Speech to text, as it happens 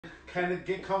kind of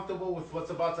get comfortable with what's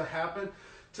about to happen.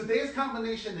 Today's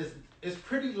combination is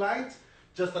pretty light,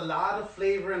 just a lot of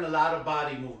flavor and a lot of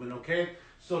body movement, okay?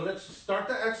 So let's start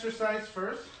the exercise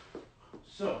first.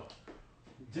 So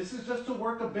this is just to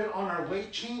work a bit on our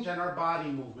weight change and our body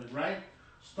movement, right?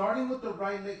 Starting with the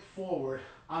right leg forward,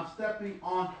 I'm stepping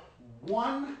on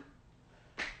 1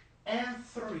 and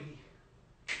 3,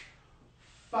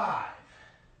 5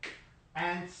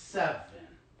 and 7.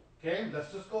 Okay,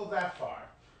 let's just go that far.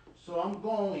 So I'm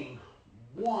going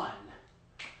 1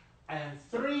 and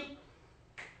 3,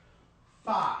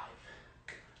 5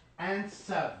 and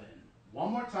 7.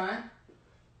 One more time.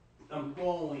 I'm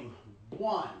going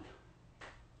 1,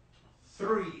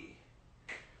 3,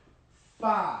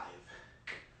 5,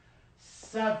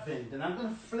 7. Then I'm going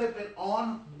to flip it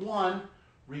on 1,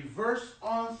 reverse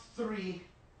on 3,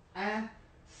 and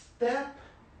step,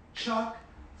 chuck,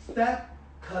 step,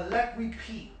 collect,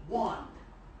 repeat. 1,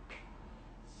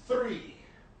 3,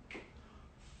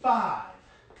 5,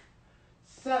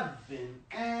 7,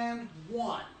 and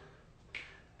 1,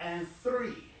 and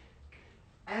 3,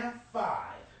 and 5,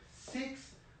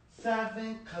 6,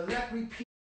 7, collect, repeat.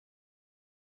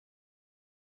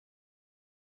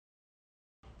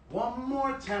 One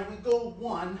more time, we go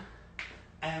 1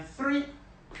 and 3,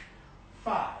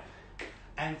 5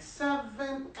 and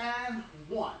 7 and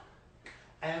 1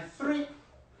 and 3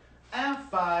 and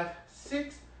 5,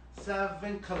 6,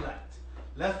 7, collect.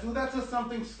 Let's do that to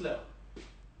something slow.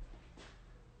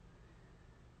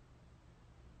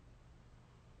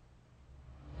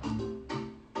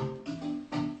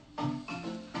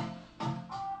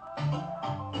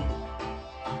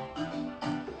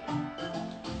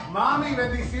 Mami,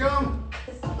 bendición.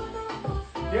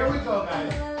 Here we go,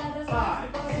 guys.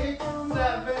 5, 6,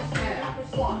 7, and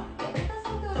 1,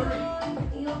 3,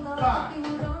 5,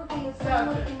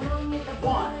 7,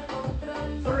 1,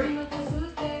 3,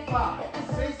 5,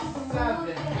 6, 7,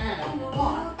 and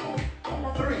 1,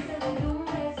 3,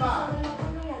 5,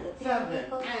 7,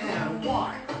 and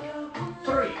 1,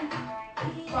 3,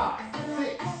 5,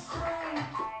 6.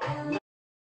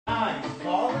 Nice.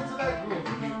 Fall into that groove,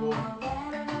 people.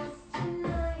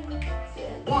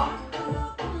 1,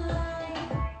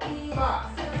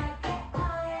 5,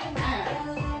 and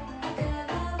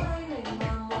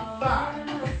 5,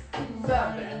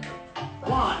 7,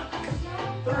 1,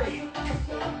 3,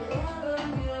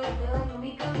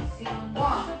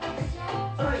 1,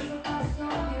 3,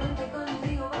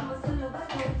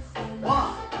 1,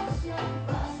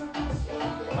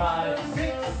 5,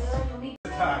 6,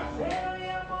 time.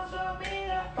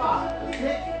 5,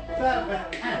 6, 7,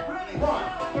 and 1,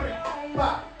 3,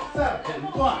 5, 7,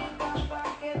 1,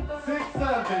 6,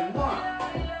 7, 1, 1.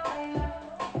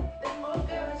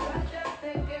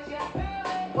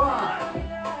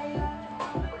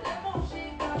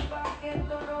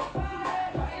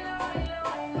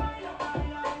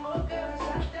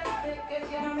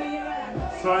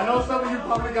 So I know some of you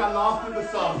probably got lost in the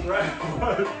sauce, right?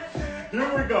 But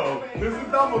here we go. This is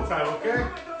double time, okay?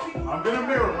 I'm gonna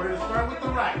mirror. We're gonna start with the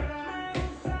right.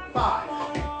 5,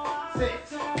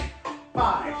 6,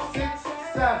 5, 6,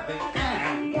 7,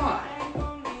 and 1.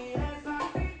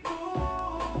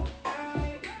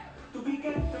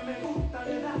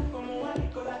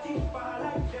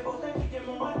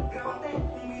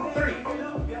 3.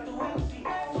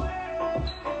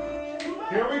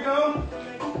 Here we go.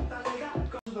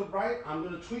 To the right, I'm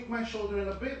gonna tweak my shoulder in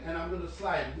a bit, and I'm gonna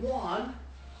slide 1,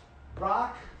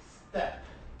 rock, step.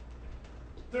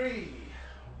 3,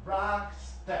 rock,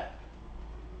 step.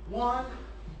 1,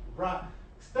 rock,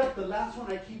 step. The last one,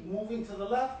 I keep moving to the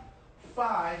left.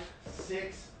 5,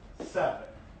 6, 7.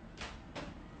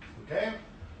 Okay?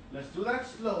 Let's do that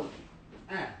slowly.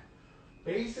 And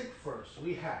basic first.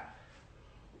 We have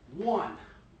 1,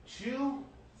 2,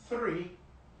 3,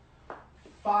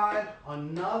 5,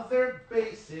 another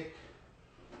basic.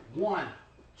 1,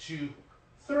 2,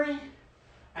 3,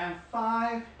 and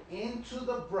 5 into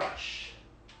the brush.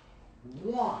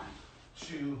 1,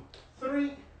 2,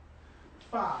 3,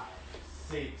 5,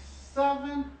 6,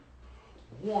 7.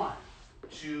 1,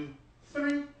 2,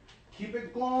 3. Keep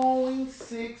it going.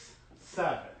 6,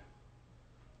 7.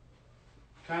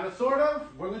 Kind of, sort of.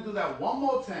 We're going to do that one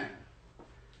more time.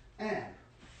 And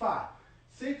 5,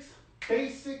 6,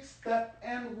 basic step,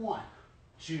 and 1,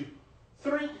 2,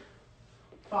 3,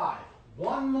 5.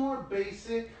 One more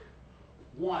basic.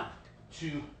 1,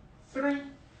 2, 3,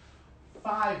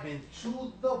 5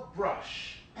 into the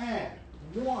brush. And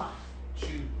 1, 2,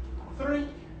 3,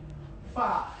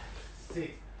 5,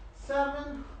 6,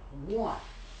 7. 1,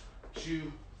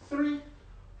 2, 3,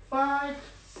 5,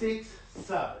 6,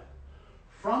 7.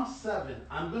 From 7,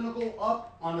 I'm I'm gonna go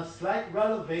up on a slight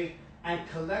releve and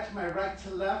collect my right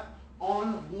to left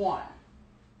on 1.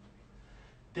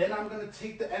 Then I'm gonna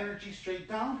take the energy straight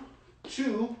down,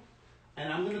 2,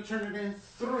 and I'm gonna turn it in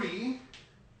 3,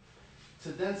 to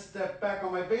then step back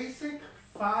on my basic,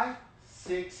 5,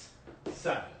 6,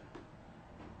 7.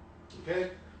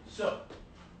 Okay, so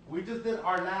we just did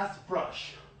our last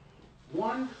brush.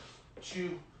 1,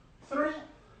 2, 3,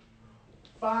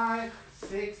 5,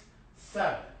 6,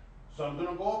 7. So I'm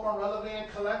gonna go up on releve and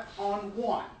collect on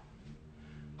 1.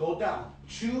 Go down,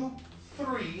 2,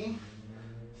 3,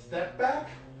 step back,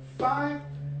 5,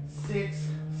 6,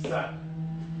 7.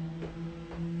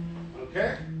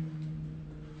 Okay?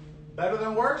 Better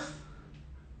than worse?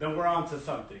 Then we're on to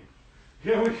something.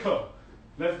 Here we go.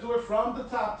 Let's do it from the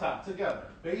top together.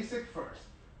 Basic first.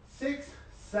 6,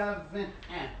 7,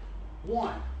 and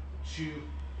 1, 2,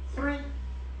 3,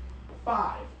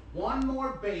 5. One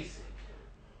more basic.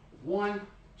 1,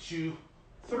 2,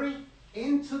 3.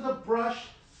 Into the brush.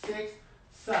 6,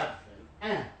 7,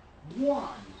 and 1,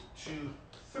 2,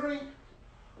 3,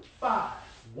 5.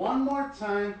 One more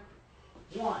time.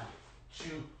 1,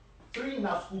 2, 3.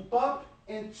 Now scoop up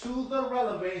into the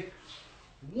releve.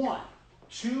 1,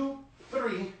 2,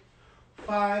 3,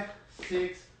 5,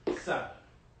 6, 7.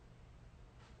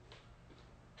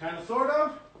 Kind of, sort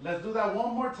of. Let's do that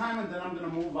one more time and then I'm going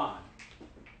to move on.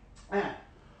 And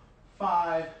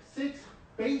 5, 6,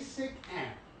 basic,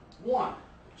 and 1,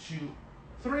 2,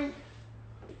 3,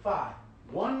 5.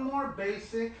 One more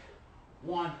basic.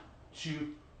 1,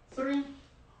 2, 3,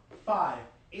 5.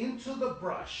 Into the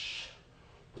brush.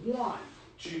 1,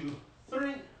 2,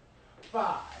 3,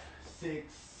 5,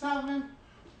 6, 7.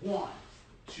 1,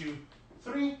 2,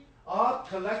 3. Up,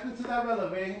 collect into that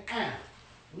releve, and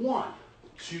 1,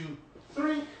 2,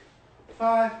 3,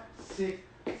 5, 6,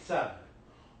 7.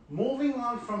 Moving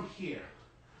on from here,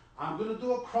 I'm going to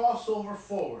do a crossover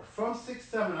forward. From 6,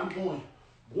 7, I'm going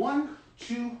 1,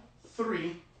 2,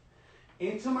 3,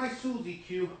 into my Susie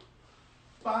cue,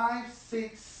 5,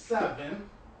 6, 7.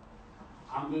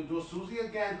 I'm going to do a Susie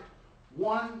again,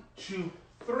 1, 2,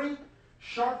 3,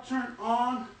 sharp turn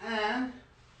on, and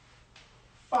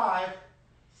 5,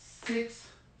 6,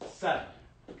 7.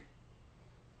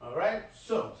 All right,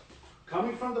 so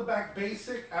coming from the back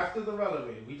basic after the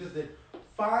releve, we just did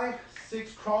 5,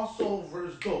 6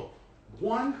 crossovers. Go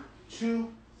 1,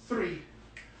 2, 3,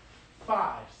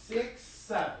 5, 6,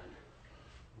 7.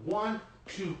 1,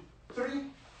 2, 3,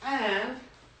 and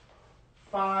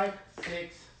 5,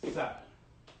 6, 7.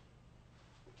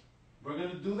 We're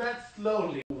gonna do that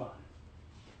slowly. Move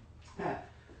on.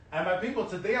 And my people,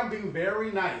 today I'm being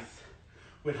very nice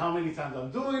with how many times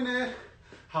I'm doing it,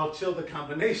 how chill the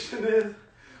combination is.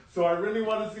 So I really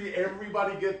want to see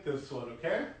everybody get this one,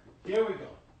 okay? Here we go.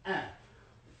 And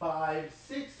 5,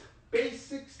 6,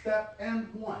 basic step, and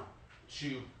 1,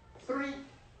 2, 3,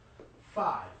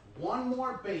 5. One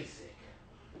more basic.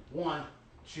 1,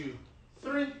 2,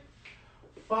 3,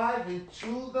 5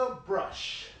 into the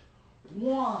brush.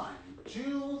 1,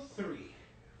 2, 3,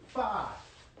 5,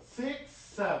 6,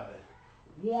 7.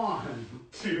 1,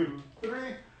 2,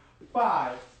 3,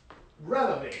 5.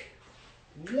 Releve.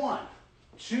 1,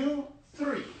 2,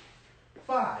 3,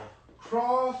 5.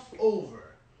 Cross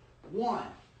over. 1,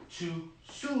 2,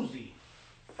 Susie.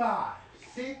 5,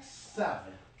 6,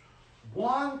 7.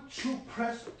 1, 2,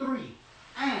 press 3,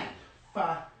 and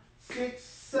 5, 6,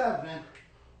 7.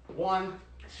 1,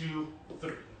 2,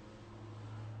 3.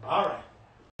 All right.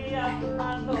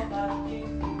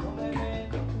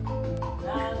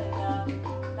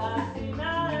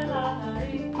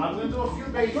 I'm going to do a few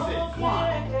basics. 1.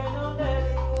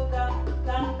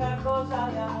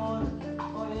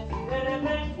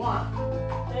 1.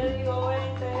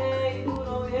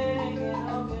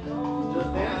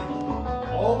 Just dance.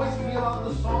 Always feel out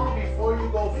the song before you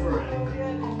go for it.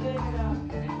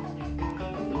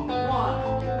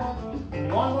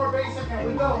 1. One more basic and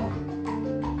we go.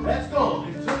 Let's go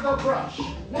into the brush. 1,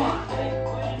 5,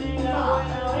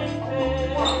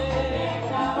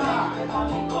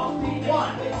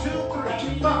 1, 2,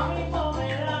 3, 5.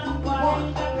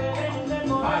 1,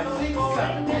 5, 6,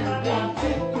 7, and 1,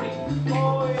 2, 3,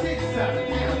 6, 7,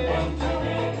 and 1, 2,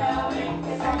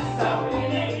 6, 7.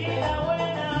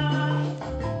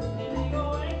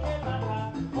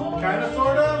 Kind of,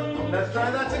 sort of. Let's try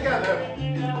that together.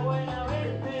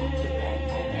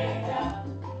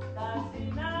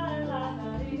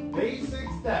 Basic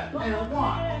step and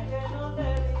 1.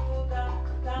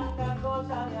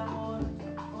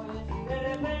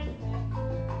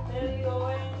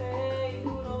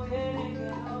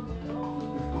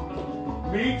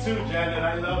 Me too, Janet.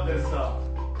 I love this song.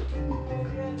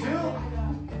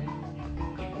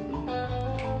 2.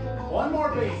 One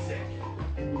more basic.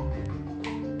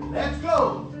 Let's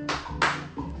go.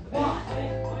 One.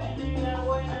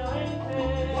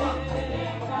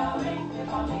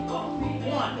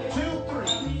 One, two,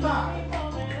 three, five.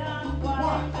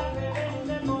 One,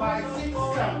 5, 6,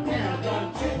 7, and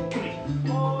 1, 2, 3.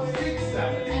 6,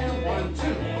 7, and 1, 2.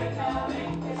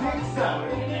 6,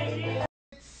 7.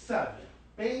 6, 7.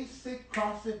 Basic,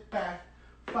 cross it back.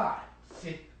 5,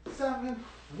 6, 7.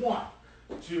 1,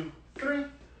 2, 3,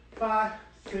 5,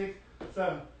 6,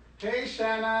 7. Hey,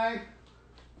 Shani.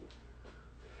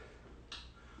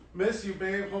 Miss you,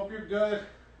 babe. Hope you're good.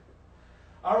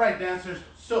 All right, dancers.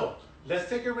 So let's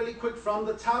take it really quick from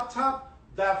the top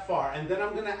that far, and then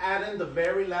I'm gonna add in the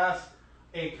very last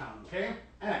 8 count. Okay?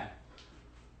 And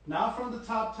now from the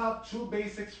top, 2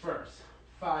 basics first.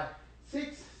 5,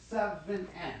 6, 7,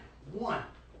 and 1,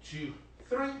 2,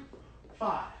 3,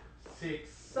 5, 6,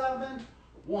 7.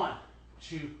 1,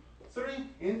 2, 3.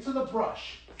 Into the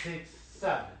brush. 6,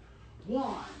 7.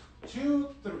 1,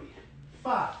 2, 3,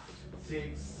 5,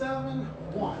 6, 7.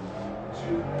 1,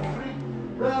 2, 3.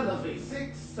 Relevate.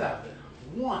 6, 7.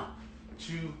 1,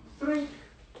 2, 3.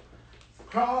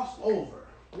 Cross over.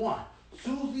 1.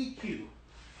 Susie Q.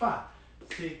 5,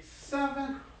 6,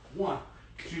 7. 1,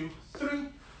 2, 3.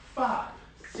 5,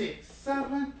 6,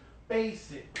 7.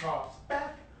 Basic. Cross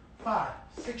back. 5,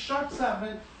 6 sharp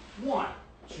 7. 1,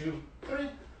 2, 3,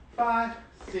 5,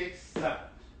 6, 7.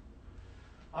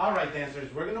 All right,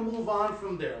 dancers, we're gonna move on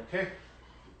from there, okay?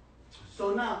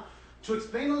 So now, to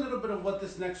explain a little bit of what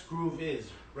this next groove is,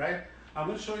 right? I'm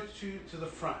gonna show it to you to the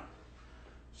front.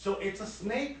 So it's a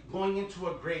snake going into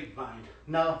a grapevine.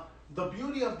 Now, the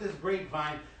beauty of this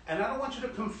grapevine, and I don't want you to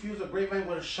confuse a grapevine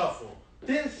with a shuffle.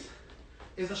 This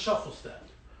is a shuffle step,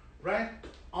 right?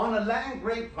 On a Latin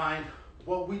grapevine,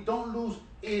 what we don't lose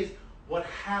is what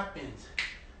happens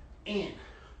in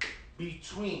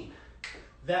between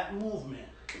that movement,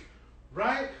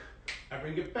 right? I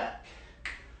bring it back,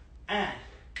 and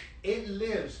it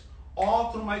lives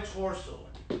all through my torso,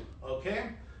 okay?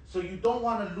 So you don't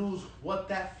want to lose what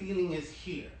that feeling is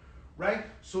here, right?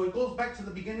 So it goes back to the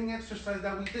beginning exercise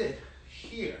that we did.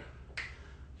 Here,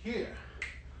 here,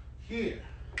 here,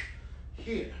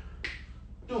 here,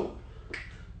 doom,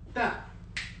 down,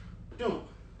 doom,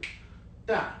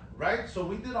 down, right? So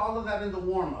we did all of that in the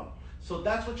warm-up. So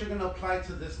that's what you're gonna apply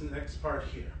to this next part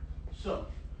here. So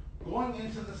going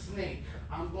into the snake,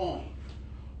 I'm going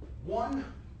 1,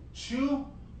 2,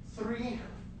 3,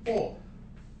 4,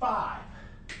 5,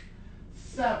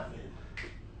 7,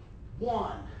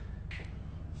 1,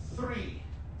 3,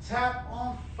 tap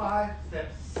on 5,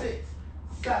 step 6,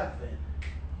 7,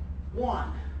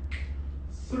 1,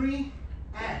 3,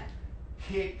 and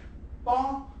kick,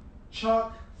 ball,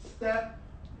 chuck, step,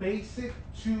 basic,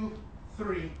 2,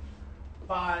 3,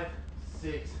 5,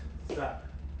 6, 7.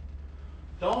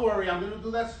 Don't worry, I'm gonna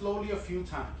do that slowly a few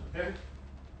times, okay?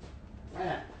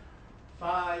 And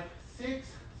 5, 6,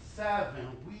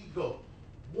 7, we go.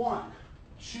 1,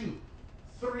 2,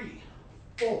 3,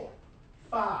 4,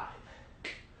 5,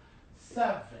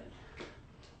 7,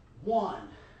 1,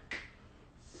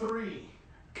 3,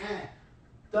 and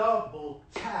double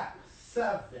tap,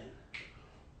 7,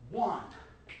 1,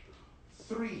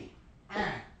 3,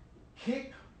 and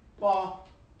kick, ball,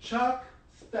 chuck,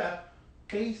 step,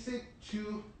 basic,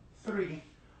 2, 3,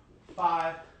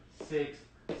 5, 6,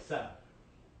 7.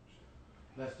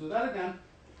 Let's do that again.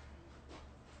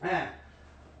 And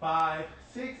 5,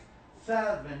 6,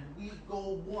 7, we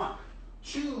go 1,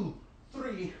 2,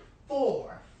 3,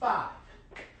 4, 5,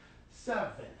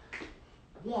 7,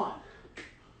 1,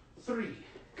 3,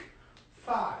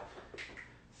 5,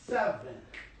 7,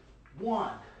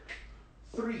 1,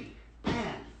 3,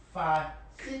 and 5,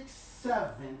 6,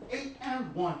 7, 8,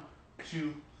 and 1,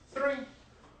 2, 3,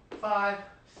 5,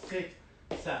 6,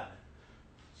 7.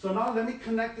 So now let me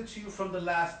connect it to you from the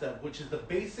last step, which is the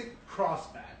basic cross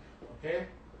back, okay?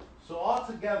 So all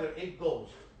together it goes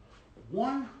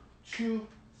 1, 2,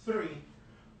 3,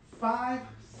 5,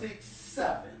 6,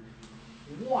 7,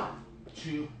 1,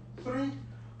 2, 3,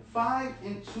 5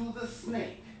 into the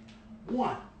snake.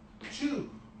 1, 2,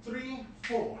 3,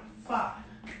 4, 5,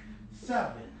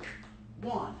 7,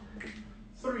 1,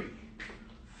 3,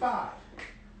 5,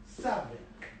 7,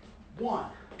 1,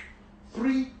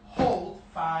 3, hold,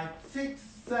 5, 6,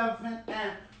 7,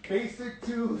 and basic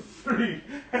 2, 3,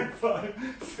 and 5,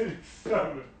 6,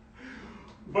 7.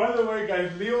 By the way,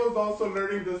 guys, Leo's also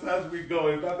learning this as we go.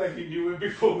 It's not that he knew it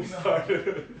before we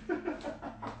started.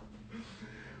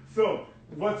 So,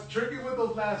 what's tricky with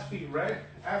those last feet, right?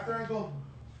 After I go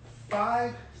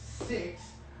 5, 6,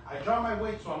 I draw my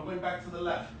weight, so I'm going back to the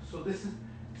left. So this is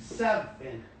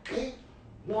 7, 8,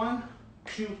 1,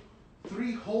 2,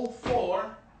 3, hold 4.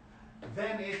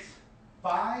 Then it's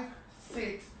 5,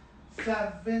 6,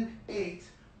 7, 8,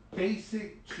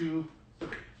 basic 2, 3.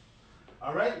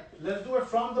 All right, let's do it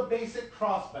from the basic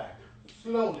cross back.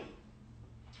 Slowly.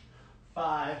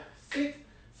 5, 6,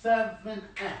 7,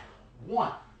 and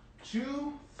 1,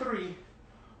 2, 3,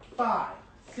 5,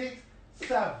 6,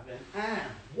 7, and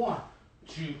 1,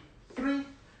 2, 3.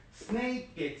 Snake,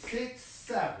 it's 6,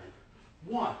 7.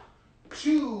 1,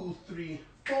 2, 3,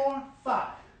 4, 5,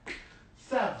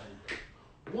 7.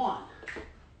 1,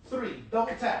 3.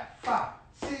 Double tap. 5,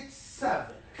 6, 7.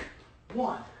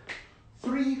 1,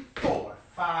 3, 4,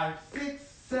 5, 6,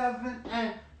 7,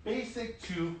 and basic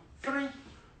 2, 3,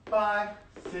 5,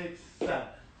 6, 7.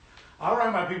 All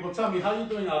right, my people, tell me, how you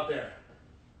doing out there?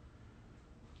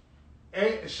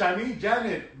 Hey, Shani,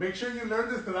 Janet, make sure you learn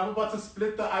this because I'm about to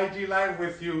split the IG live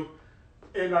with you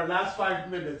in our last 5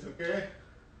 minutes, okay?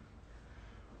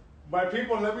 My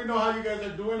people, let me know how you guys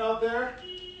are doing out there.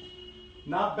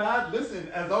 Not bad. Listen,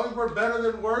 as long as we're better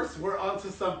than worse, we're onto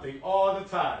something all the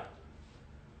time.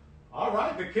 All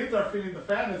right, the kids are feeling the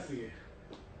fantasy.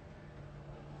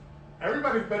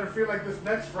 Everybody better feel like this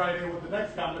next Friday with the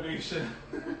next combination.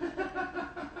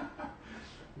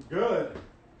 Good.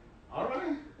 All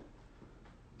right.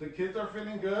 The kids are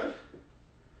feeling good.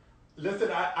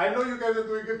 Listen, I know you guys are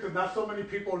doing good because not so many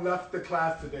people left the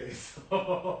class today.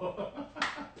 So.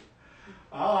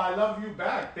 Oh, I love you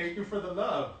back. Thank you for the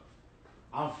love.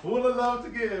 I'm full of love to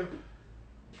give.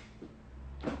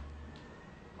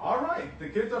 All right, the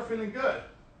kids are feeling good.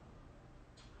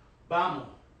 Vamos.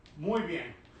 Muy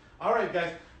bien. All right,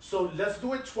 guys, so let's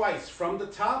do it twice from the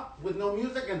top with no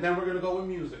music, and then we're going to go with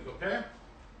music, okay?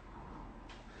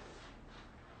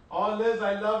 Oh, Liz,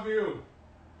 I love you.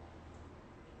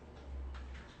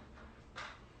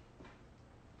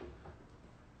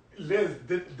 Liz,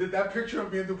 did that picture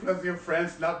of me and Duplessis and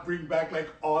friends not bring back like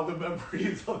all the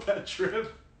memories of that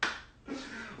trip?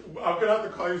 I'm going to have to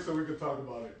call you so we can talk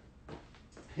about it.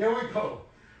 Here we go.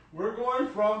 We're going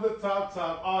from the top.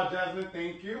 Oh, Jasmine,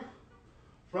 thank you.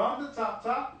 From the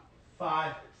top,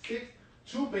 5, 6,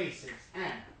 2 basics,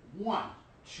 and 1,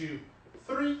 2,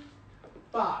 3,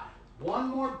 5. One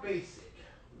more basic.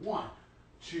 1,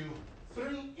 2,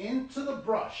 3, into the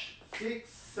brush. 6,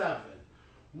 7.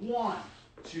 1,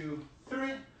 2,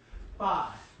 3, 5,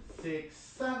 6,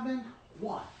 7.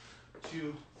 1,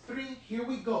 2, 3. Here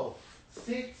we go.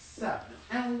 6, 7,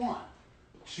 and 1,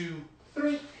 2,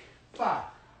 3, 5.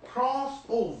 Cross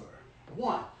over.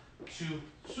 1, 2,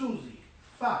 Susie.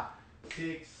 5,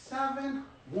 6, 7.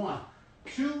 1,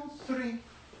 2, 3,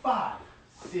 5,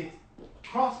 6.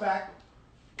 Cross back.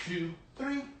 2,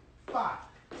 3, 5,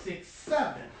 6,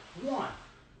 7. 1,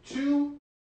 2,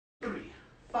 3,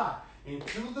 5.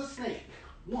 Into the snake.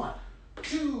 1,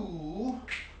 2,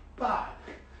 5,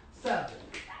 7.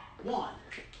 1,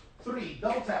 3.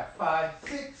 Double tap. 5,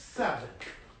 6, 7.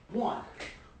 1,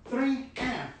 3,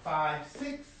 and 5,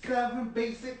 6, 7.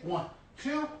 Basic. 1,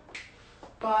 2,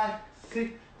 5,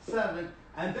 6, 7.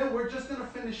 And then we're just gonna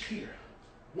finish here.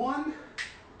 1,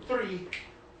 3,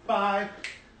 5,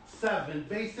 7.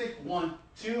 Basic. 1,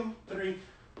 2, 3,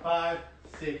 5,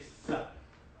 6, 7.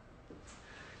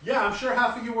 Yeah, I'm sure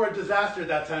half of you were a disaster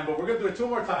that time, but we're gonna do it 2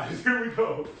 more times. Here we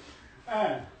go.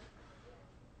 And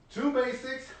 2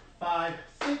 basics. 5,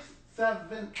 6,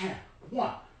 7, and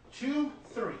 1, 2,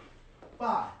 3,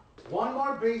 5. One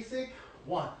more basic.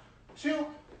 1, 2,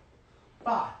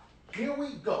 5. Here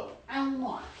we go. And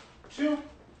 1, 2,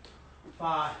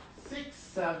 5, 6,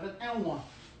 7, and 1,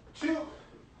 2,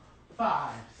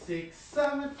 5, 6,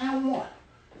 7, and 1,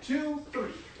 2,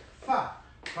 3, 5.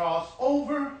 Cross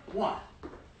over. 1,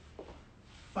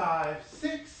 5,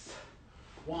 6.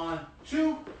 1,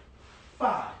 2,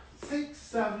 5, 6,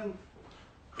 7.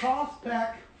 Cross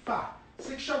back. 5,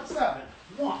 6 sharp 7.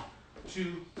 1,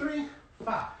 2, 3,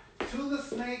 5. To the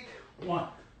snake. 1,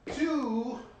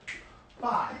 2,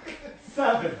 5,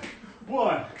 7.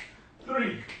 1,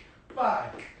 3, 5,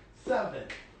 7.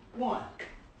 1,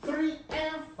 3,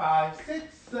 and 5,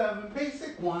 6, 7.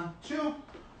 Basic. 1, 2.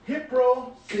 Hip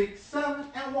roll. 6, 7,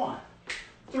 and 1,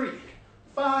 3,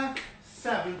 5,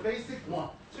 7. Basic. 1,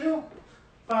 2,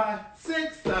 5,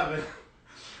 6, 7.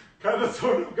 Kind of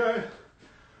sort of, guys.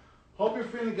 Hope you're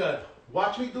feeling good.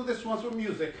 Watch me do this once with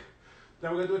music.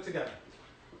 Then we're gonna do it together.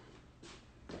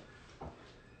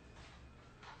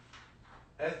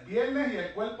 Es viernes y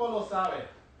el cuerpo lo sabe.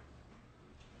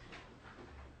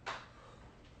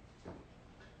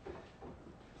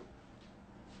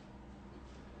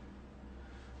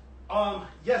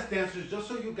 Yes, dancers, just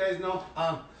so you guys know,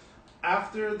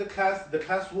 after the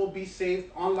class will be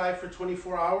saved on live for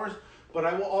 24 hours, but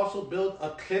I will also build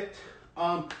a clipped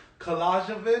collage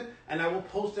of it, and I will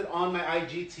post it on my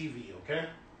IGTV, okay?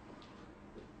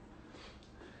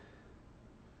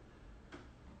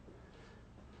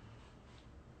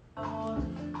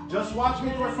 Just watch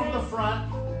me do it from the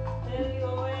front.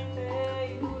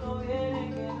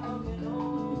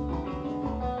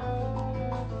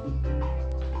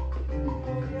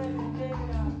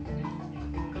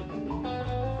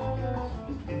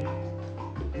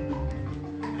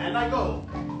 And I go.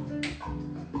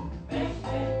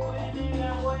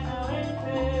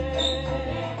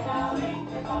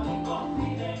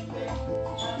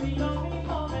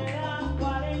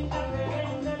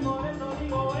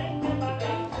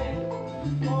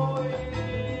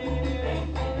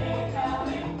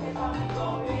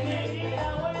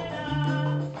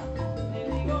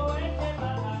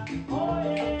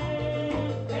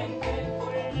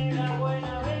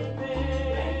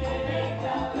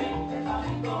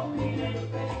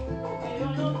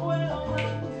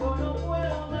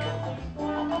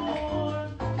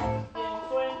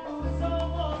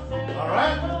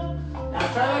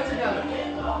 Try that together.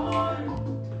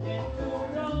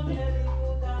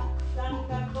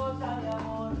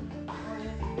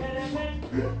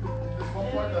 Just one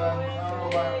part that I don't know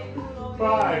about.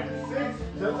 5, 6,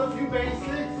 just a few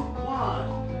basics.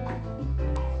 1.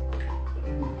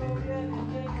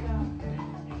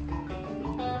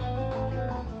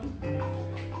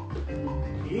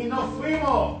 Y nos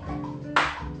fuimos.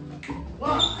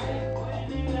 1.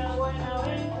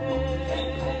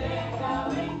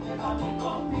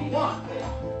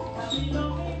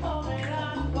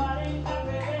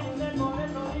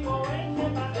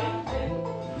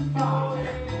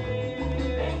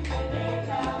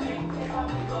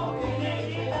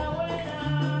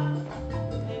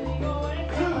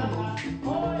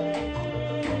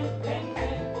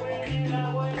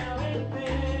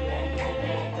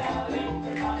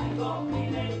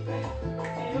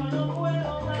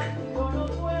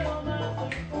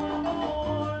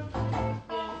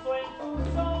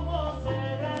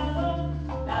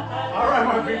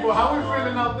 People, how are we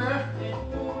feeling out there?